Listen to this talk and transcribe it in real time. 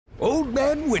Old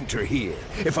Man Winter here.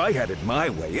 If I had it my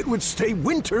way, it would stay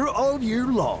winter all year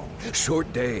long.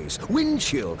 Short days, wind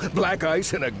chill, black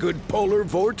ice, and a good polar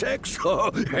vortex.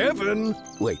 Oh, heaven!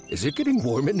 Wait, is it getting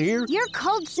warm in here? Your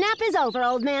cold snap is over,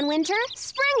 Old Man Winter.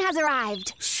 Spring has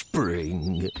arrived.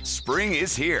 Spring. Spring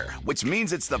is here, which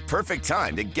means it's the perfect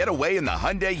time to get away in the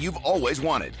Hyundai you've always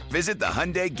wanted. Visit the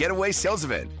Hyundai Getaway Sales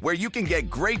Event, where you can get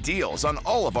great deals on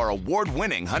all of our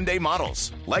award-winning Hyundai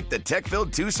models, like the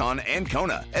tech-filled Tucson and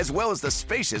Kona, as well as the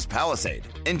spacious Palisade.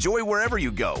 Enjoy wherever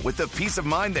you go with the peace of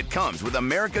mind that comes with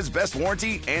America's best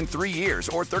warranty and 3 years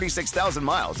or 36,000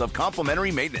 miles of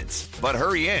complimentary maintenance. But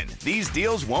hurry in, these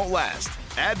deals won't last.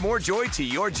 Add more joy to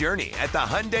your journey at the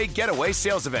Hyundai Getaway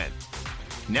Sales Event.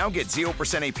 Now get 0%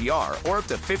 APR or up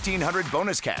to $1,500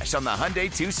 bonus cash on the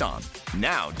Hyundai Tucson.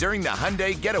 Now, during the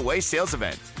Hyundai Getaway Sales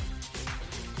Event.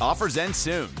 Offers end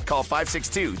soon. Call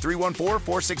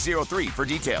 562-314-4603 for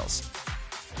details.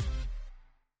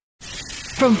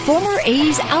 From former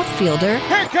A's outfielder...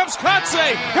 Here comes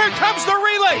Kotsay! Here comes the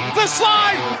relay! The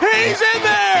slide! He's in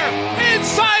there!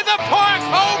 Inside the park!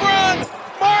 Home run!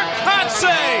 Mark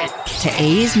Kotsay! To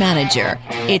A's manager.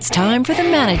 It's time for the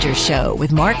Manager Show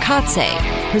with Mark Kotsay,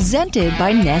 presented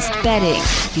by Nest Bedding.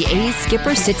 The A's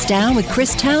skipper sits down with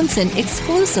Chris Townsend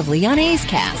exclusively on A's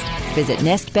Cast. Visit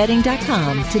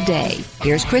nestbedding.com today.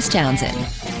 Here's Chris Townsend.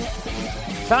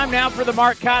 Time now for the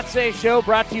Mark Kotsay Show,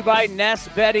 brought to you by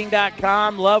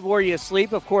nestbedding.com. Love where you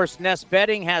sleep. Of course, Nest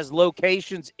Bedding has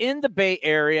locations in the Bay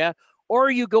Area,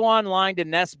 or you go online to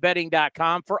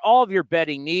nestbedding.com for all of your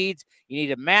bedding needs. You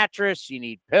need a mattress, you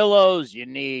need pillows, you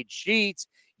need sheets,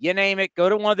 you name it. Go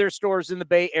to one of their stores in the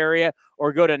Bay Area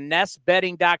or go to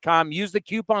nestbedding.com. Use the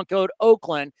coupon code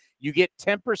Oakland. You get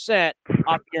 10%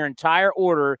 off your entire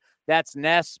order. That's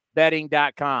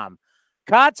nestbedding.com.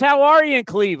 Cots, how are you in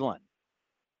Cleveland?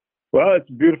 Well, it's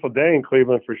a beautiful day in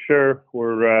Cleveland for sure.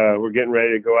 We're getting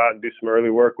ready to go out and do some early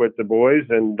work with the boys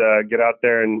and get out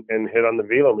there and hit on the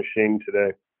velo machine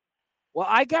today. Well,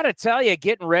 I got to tell you,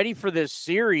 getting ready for this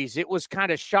series, it was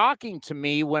kind of shocking to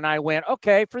me when I went,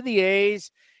 okay, for the A's,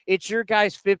 it's your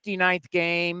guys' 59th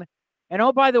game. And,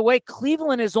 oh, by the way,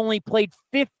 Cleveland has only played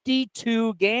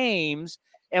 52 games.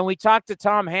 And we talked to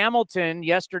Tom Hamilton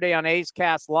yesterday on A's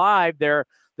Cast Live, their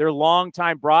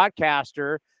longtime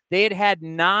broadcaster. They had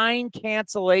 9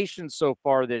 cancellations so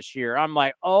far this year. I'm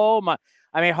like, oh my,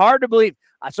 I mean, hard to believe.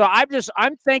 So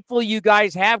I'm thankful you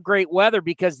guys have great weather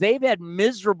because they've had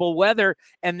miserable weather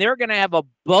and they're going to have a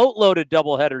boatload of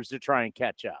doubleheaders to try and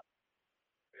catch up.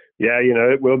 Yeah,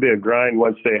 it will be a grind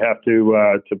once they have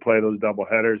to play those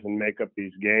doubleheaders and make up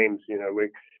these games. We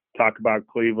talk about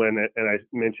Cleveland and I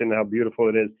mentioned how beautiful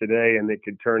it is today and it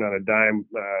could turn on a dime,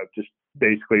 just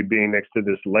basically being next to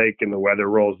this lake and the weather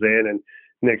rolls in and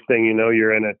next thing you know,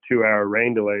 you're in a 2-hour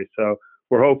rain delay. So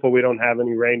we're hopeful we don't have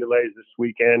any rain delays this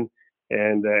weekend,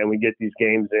 and we get these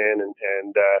games in,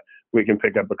 and we can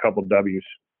pick up a couple W's.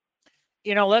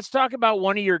 Let's talk about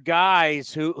one of your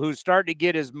guys who's starting to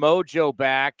get his mojo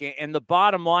back. And the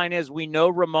bottom line is we know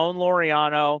Ramon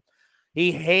Laureano.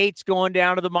 He hates going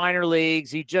down to the minor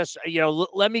leagues. He just,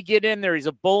 let me get in there. He's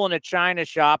a bull in a china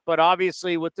shop. But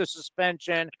obviously with the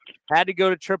suspension, had to go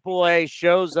to AAA,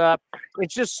 shows up.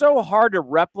 It's just so hard to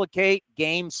replicate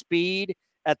game speed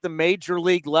at the major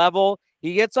league level.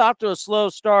 He gets off to a slow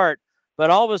start, but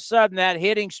all of a sudden that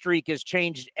hitting streak has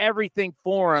changed everything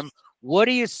for him. What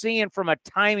are you seeing from a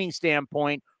timing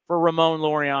standpoint for Ramon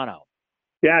Laureano?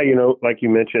 Yeah, like you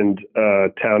mentioned,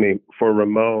 Townie, for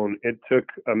Ramon, it took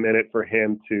a minute for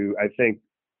him to, I think,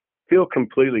 feel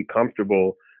completely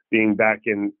comfortable being back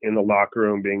in the locker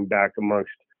room, being back amongst,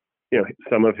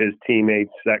 some of his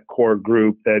teammates, that core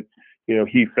group that,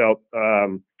 he felt,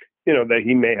 that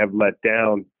he may have let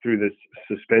down through this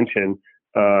suspension.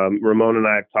 Ramon and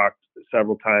I have talked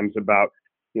several times about,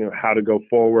 how to go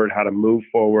forward, how to move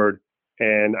forward.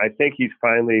 And I think he's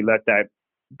finally let that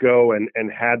go and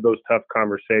had those tough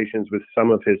conversations with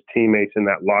some of his teammates in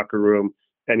that locker room.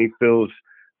 And he feels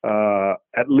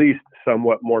at least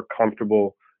somewhat more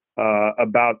comfortable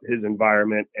about his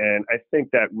environment. And I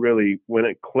think that really, when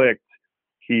it clicked,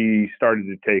 he started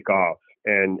to take off.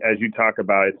 And as you talk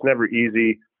about, it's never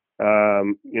easy,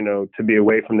 to be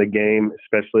away from the game,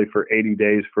 especially for 80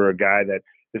 days for a guy that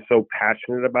is so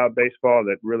passionate about baseball,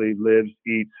 that really lives,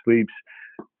 eats, sleeps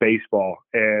baseball.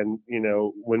 And,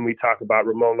 when we talk about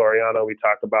Ramon Laureano, we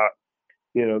talk about,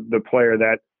 the player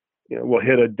that, will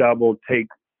hit a double, take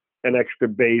an extra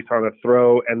base on a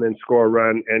throw and then score a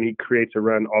run, and he creates a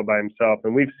run all by himself.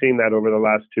 And we've seen that over the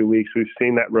last 2 weeks. We've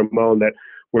seen that Ramon that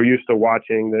we're used to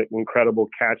watching, the incredible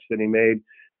catch that he made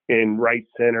in right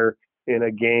center in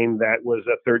a game that was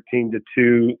a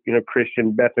 13-2,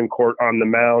 Christian Bethancourt on the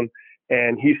mound,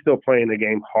 and he's still playing the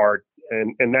game hard.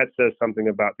 And that says something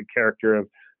about the character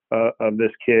of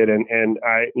this kid. And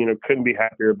I, couldn't be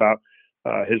happier about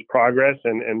his progress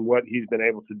and what he's been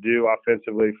able to do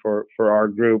offensively for our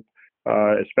group,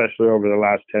 especially over the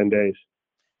last 10 days.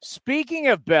 Speaking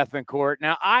of Bethancourt,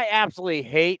 now I absolutely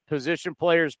hate position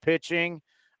players pitching.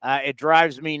 It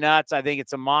drives me nuts. I think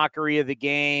it's a mockery of the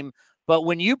game. But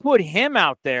when you put him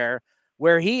out there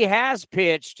where he has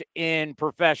pitched in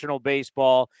professional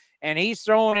baseball and he's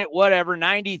throwing it,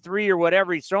 93 or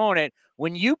whatever he's throwing it,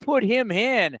 when you put him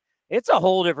in, it's a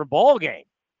whole different ball game.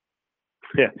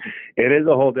 Yeah, it is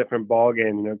a whole different ball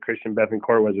game. Christian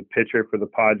Bethancourt was a pitcher for the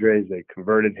Padres. They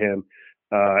converted him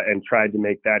and tried to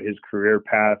make that his career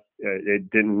path. It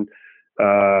didn't,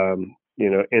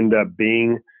 end up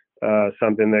being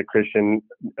something that Christian,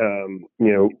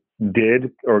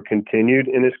 did or continued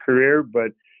in his career.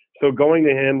 But so going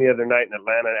to him the other night in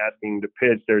Atlanta, asking him to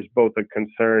pitch, there's both a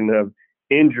concern of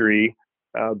injury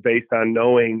based on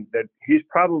knowing that he's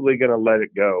probably going to let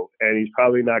it go, and he's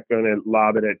probably not going to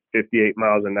lob it at 58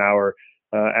 miles an hour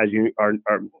as you are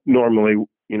normally,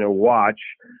 watch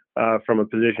from a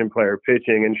position player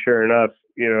pitching. And sure enough,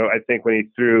 I think when he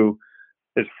threw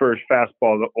his first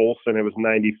fastball to Olson, it was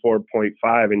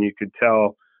 94.5, and you could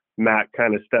tell Matt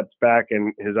kind of steps back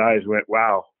and his eyes went,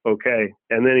 wow, okay.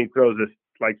 And then he throws this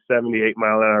like 78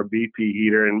 mile an hour BP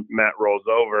heater and Matt rolls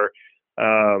over.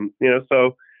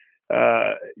 So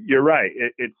you're right.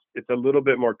 It's a little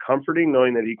bit more comforting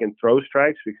knowing that he can throw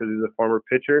strikes because he's a former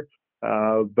pitcher,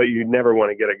 but you never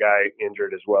want to get a guy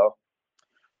injured as well.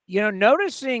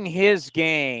 Noticing his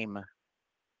game,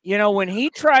 when he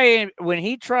tries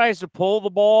to pull the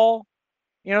ball,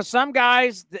 some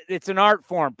guys, it's an art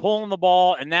form, pulling the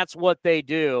ball, and that's what they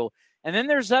do. And then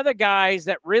there's other guys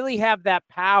that really have that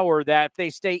power that if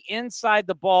they stay inside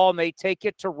the ball and they take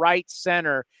it to right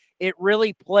center, it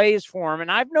really plays for him.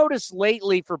 And I've noticed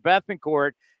lately for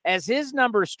Bethancourt, as his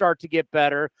numbers start to get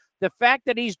better, the fact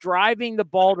that he's driving the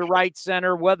ball to right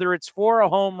center, whether it's for a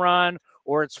home run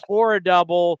or it's for a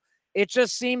double, it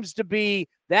just seems to be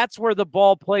that's where the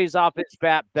ball plays off his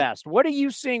bat best. What are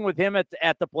you seeing with him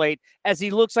at the plate as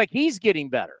he looks like he's getting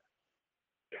better?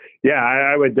 Yeah,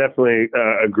 I would definitely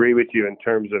agree with you in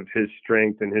terms of his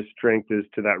strength, and his strength is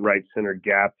to that right center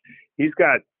gap. He's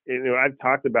got, I've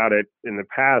talked about it in the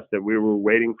past that we were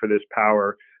waiting for this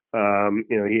power.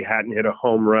 He hadn't hit a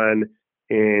home run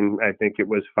in, I think it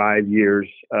was 5 years.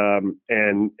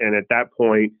 And at that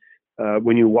point,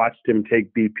 when you watched him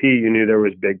take BP, you knew there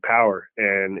was big power,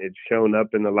 and it's shown up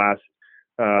in the last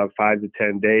 5 to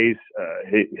 10 days.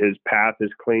 His path is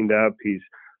cleaned up. He's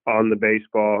on the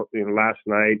baseball. Last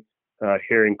night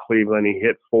here in Cleveland, he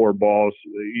hit 4 balls.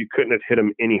 You couldn't have hit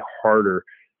him any harder.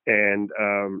 And,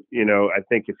 I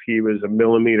think if he was a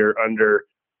millimeter under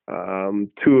 2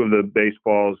 of the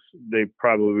baseballs, he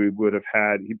probably would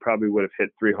have hit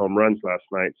 3 home runs last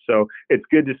night. So it's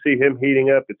good to see him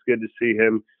heating up. It's good to see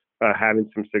him having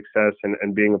some success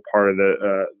and being a part of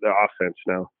the offense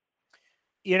now.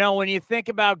 When you think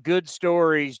about good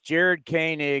stories, Jared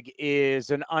Koenig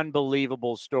is an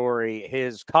unbelievable story.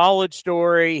 His college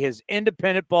story, his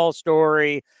independent ball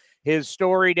story, his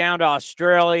story down to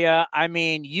Australia. I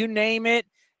mean, you name it,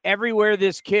 everywhere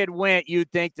this kid went,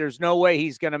 you'd think there's no way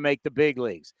he's going to make the big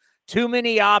leagues. Too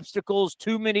many obstacles,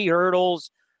 too many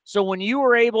hurdles. So when you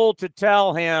were able to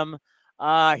tell him,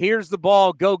 here's the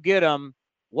ball, go get him,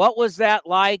 what was that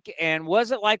like? And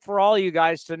was it like for all you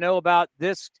guys to know about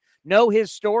this, know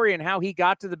his story and how he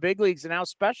got to the big leagues and how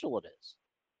special it is?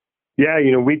 Yeah,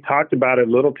 we talked about it,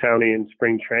 Little Townie, in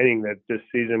spring training, that this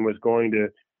season was going to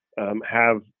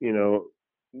have,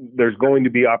 there's going to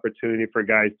be opportunity for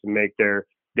guys to make their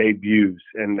debuts,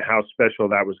 and how special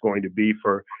that was going to be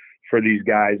for these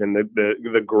guys, and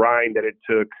the grind that it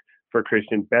took for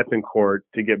Christian Bethancourt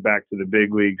to get back to the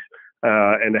big leagues.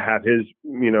 And to have his,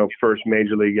 first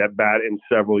major league at bat in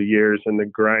several years, and the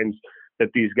grinds that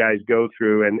these guys go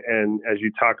through. And as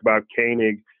you talk about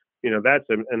Koenig, that's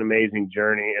an amazing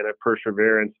journey and a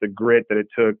perseverance, the grit that it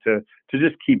took to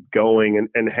just keep going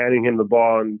and handing him the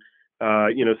ball and,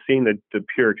 seeing the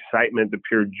pure excitement, the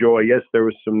pure joy. Yes, there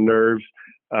was some nerves,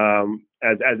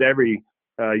 as every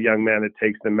young man that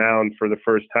takes the mound for the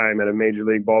first time at a major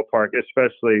league ballpark,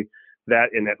 especially that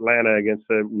in Atlanta against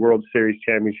the World Series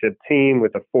championship team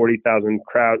with a 40,000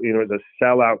 crowd, it was a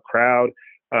sellout crowd.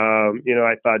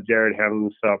 I thought Jared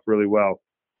handled himself really well.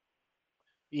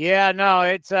 Yeah, no,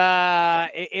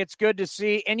 it's good to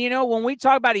see. And, when we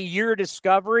talk about a year of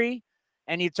discovery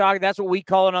and that's what we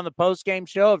call it on the post-game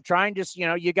show, of trying just,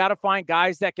 you got to find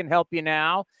guys that can help you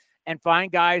now. and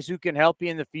find guys who can help you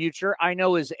in the future. I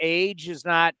know his age is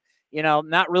not,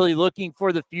 not really looking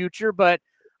for the future, but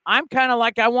I'm kind of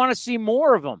like, I want to see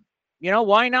more of him.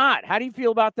 Why not? How do you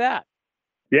feel about that?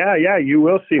 Yeah, you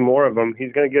will see more of him.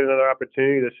 He's going to get another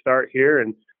opportunity to start here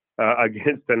and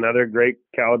against another great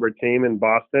caliber team in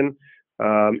Boston.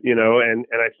 And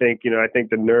I think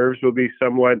the nerves will be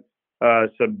somewhat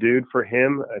subdued for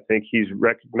him. I think he's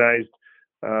recognized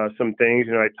some things.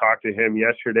 I talked to him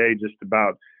yesterday just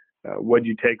about what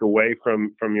you take away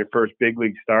from your first big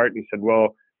league start. And he said,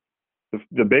 well,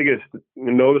 the biggest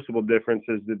noticeable difference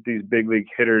is that these big league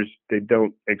hitters, they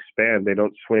don't expand. They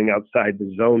don't swing outside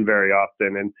the zone very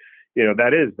often. And,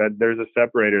 that there's a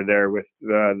separator there with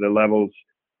the levels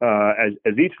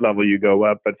as each level you go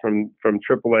up. But from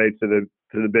AAA to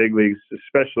the big leagues,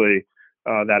 especially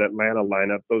that Atlanta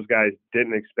lineup, those guys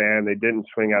didn't expand. They didn't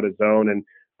swing out of zone.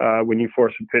 And when you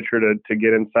force a pitcher to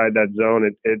get inside that zone,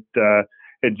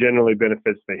 it generally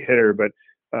benefits the hitter. But,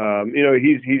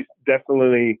 he's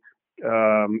definitely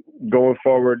going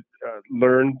forward,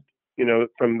 learned,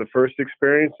 from the first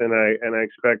experience, and I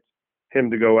expect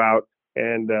him to go out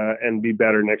and be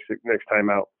better next time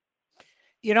out.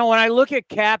 When I look at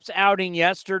Cap's outing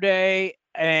yesterday,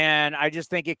 and I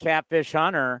just think of Catfish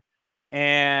Hunter,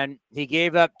 and he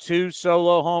gave up 2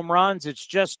 solo home runs. It's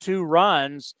just 2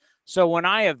 runs. So when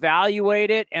I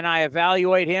evaluate it and I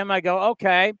evaluate him, I go,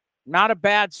 okay, not a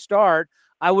bad start.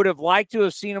 I would have liked to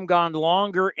have seen him gone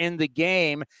longer in the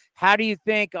game. How do you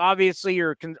think? Obviously,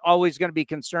 you're always going to be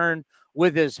concerned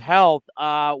with his health.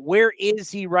 Where is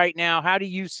he right now? How do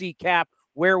you see Cap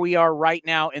where we are right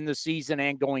now in the season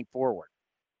and going forward?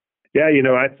 Yeah,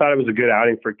 I thought it was a good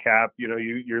outing for Cap.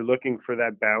 You're looking for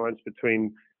that balance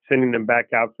between sending him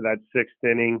back out for that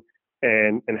 6th inning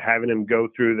and having him go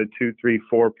through the 2, 3,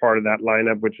 4 part of that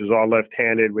lineup, which is all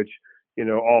left-handed, which,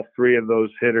 all 3 of those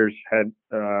hitters had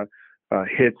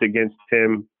hits against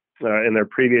him in their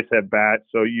previous at-bat.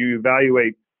 So you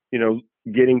evaluate,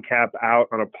 getting Cap out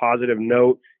on a positive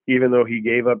note, even though he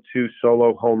gave up 2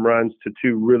 solo home runs to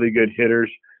 2 really good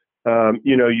hitters.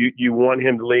 You want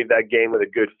him to leave that game with a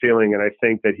good feeling, and I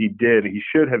think that he did. He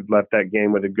should have left that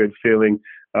game with a good feeling,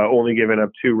 only giving up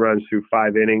 2 runs through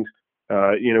 5 innings.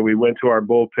 We went to our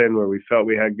bullpen where we felt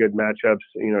we had good matchups.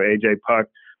 AJ Puck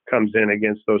comes in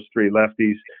against those 3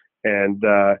 lefties, and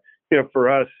for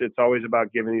us, it's always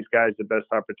about giving these guys the best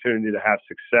opportunity to have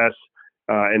success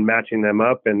and matching them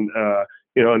up. And,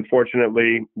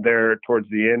 unfortunately, there towards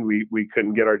the end, we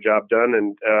couldn't get our job done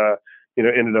and,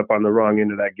 ended up on the wrong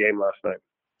end of that game last night.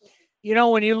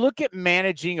 When you look at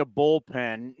managing a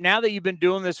bullpen, now that you've been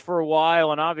doing this for a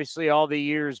while and obviously all the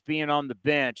years being on the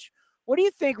bench, what do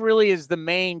you think really is the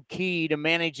main key to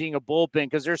managing a bullpen?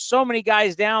 Because there's so many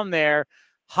guys down there,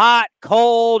 hot,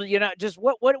 cold, just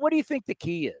what do you think the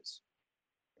key is?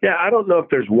 Yeah, I don't know if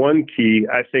there's one key.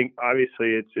 I think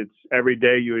obviously it's every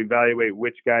day you evaluate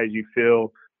which guys you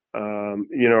feel,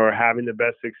 are having the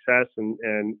best success.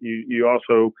 And you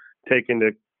also take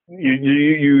into,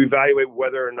 you evaluate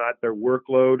whether or not their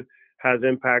workload has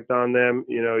impact on them.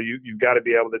 You've got to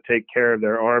be able to take care of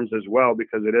their arms as well,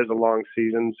 because it is a long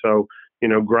season. So,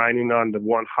 grinding on the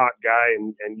one hot guy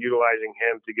and utilizing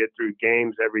him to get through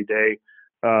games every day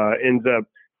ends up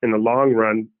in the long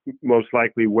run most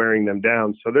likely wearing them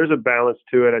down. So there's a balance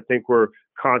to it. I think we're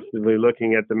constantly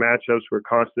looking at the matchups. We're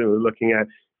constantly looking at,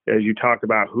 as you talk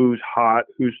about, who's hot,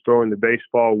 who's throwing the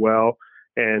baseball well,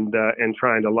 and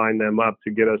trying to line them up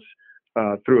to get us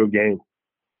through a game.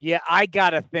 Yeah, I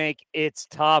got to think it's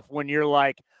tough when you're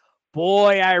like,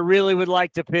 boy, I really would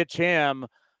like to pitch him,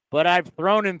 but I've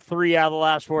thrown him 3 out of the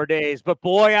last 4 days. But,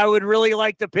 boy, I would really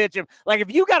like to pitch him. Like,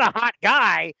 if you got a hot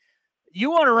guy,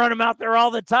 you want to run him out there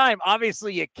all the time.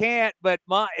 Obviously, you can't, but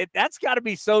that's got to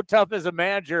be so tough as a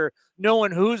manager,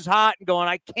 knowing who's hot and going,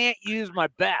 I can't use my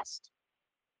best.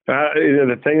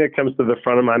 The thing that comes to the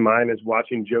front of my mind is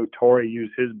watching Joe Torre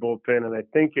use his bullpen, and I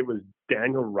think it was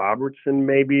Daniel Robertson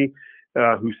maybe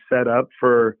who set up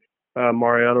for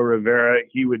Mariano Rivera.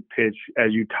 He would pitch,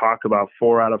 as you talk about,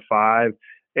 4 out of 5,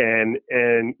 and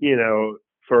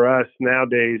for us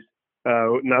nowadays,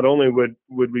 not only would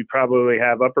we probably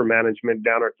have upper management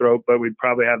down our throat, but we'd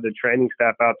probably have the training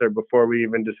staff out there before we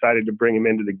even decided to bring him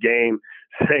into the game,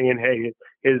 saying, "Hey,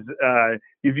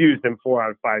 you've used him 4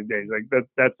 out of 5 days. Like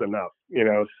that's enough."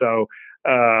 So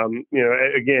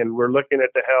again, we're looking at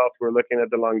the health, we're looking at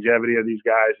the longevity of these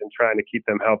guys, and trying to keep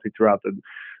them healthy throughout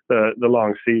the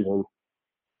long season.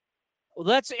 Well,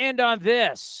 let's end on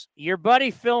this. Your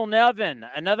buddy Phil Nevin,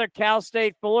 another Cal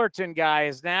State Fullerton guy,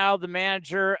 is now the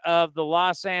manager of the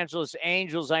Los Angeles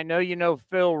Angels. I know you know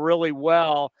Phil really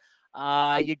well.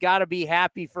 You got to be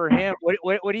happy for him.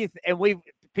 What do you? And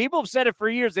People have said it for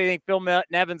years. They think Phil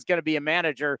Nevin's going to be a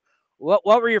manager. What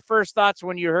were your first thoughts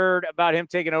when you heard about him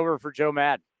taking over for Joe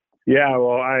Madden? Yeah,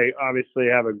 well, I obviously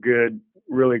have a good,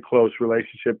 really close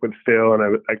relationship with Phil,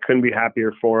 and I couldn't be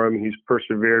happier for him. He's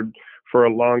persevered for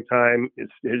a long time.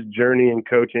 His journey in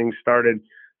coaching started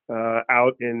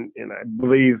out in I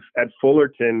believe at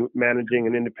Fullerton, managing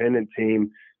an independent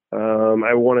team.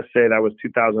 I want to say that was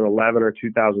 2011 or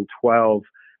 2012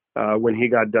 when he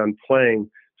got done playing.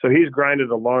 So he's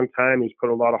grinded a long time. He's put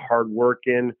a lot of hard work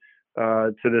in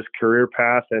to this career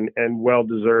path, and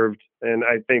well-deserved. And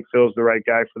I think Phil's the right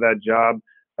guy for that job.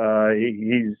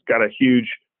 He's got a huge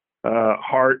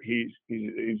heart.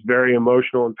 He's very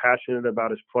emotional and passionate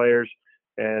about his players.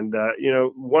 And,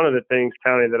 one of the things,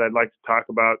 Tony, that I'd like to talk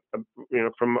about,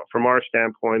 from our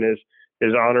standpoint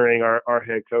is honoring our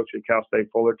head coach at Cal State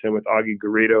Fullerton with Augie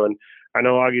Garrido. And I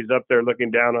know Augie's up there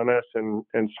looking down on us and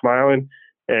smiling.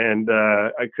 And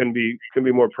I couldn't be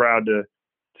more proud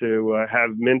to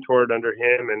have mentored under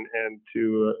him and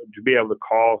to be able to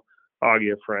call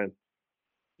Augie a friend.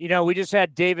 We just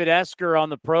had David Esker on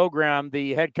the program,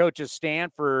 the head coach of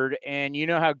Stanford, and you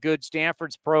know how good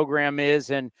Stanford's program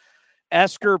is. And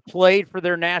Esker played for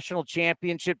their national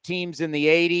championship teams in the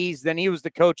 80s. Then he was the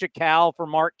coach at Cal for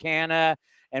Mark Canna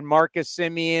and Marcus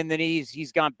Simeon. Then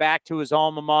he's gone back to his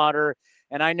alma mater.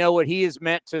 And I know what he has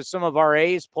meant to some of our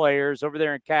A's players over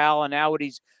there in Cal, and now what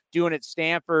he's doing at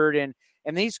Stanford. And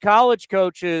these college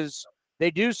coaches, they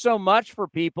do so much for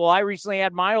people. I recently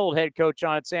had my old head coach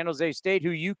on at San Jose State, who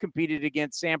you competed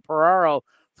against, Sam Ferraro,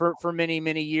 for many,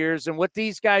 many years. And what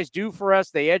these guys do for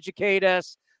us, they educate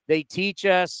us, they teach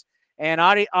us. And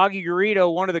Augie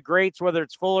Garrido, one of the greats, whether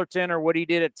it's Fullerton or what he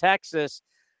did at Texas,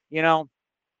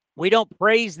 we don't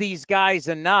praise these guys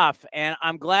enough. And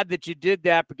I'm glad that you did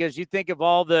that, because you think of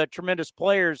all the tremendous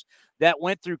players that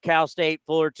went through Cal State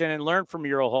Fullerton and learned from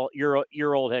your old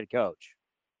head coach.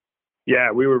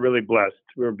 Yeah, we were really blessed.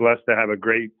 We were blessed to have a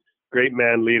great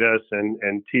man lead us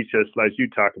and teach us, as you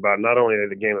talk about, not only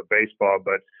the game of baseball,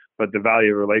 but the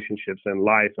value of relationships in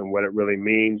life and what it really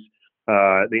means,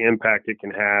 the impact it can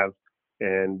have.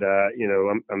 And,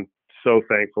 I'm so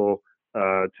thankful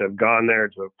to have gone there,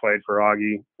 to have played for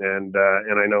Augie. And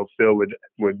I know Phil would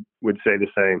say the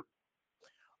same.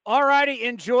 All righty.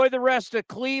 Enjoy the rest of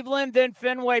Cleveland, then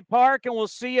Fenway Park, and we'll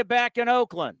see you back in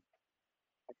Oakland.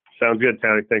 Sounds good,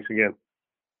 Tony. Thanks again.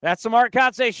 That's the Mark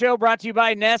Kotsay Show, brought to you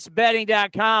by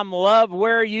NestBedding.com. Love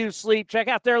where you sleep. Check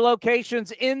out their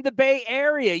locations in the Bay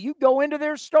Area. You go into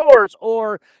their stores,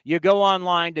 or you go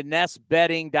online to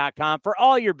NestBedding.com for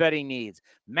all your bedding needs.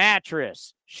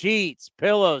 Mattress, sheets,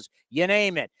 pillows, you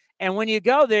name it. And when you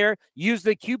go there, use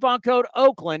the coupon code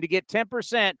Oakland to get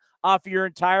 10% off your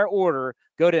entire order.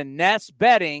 Go to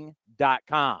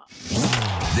NestBedding.com.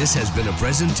 This has been a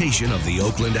presentation of the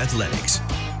Oakland Athletics.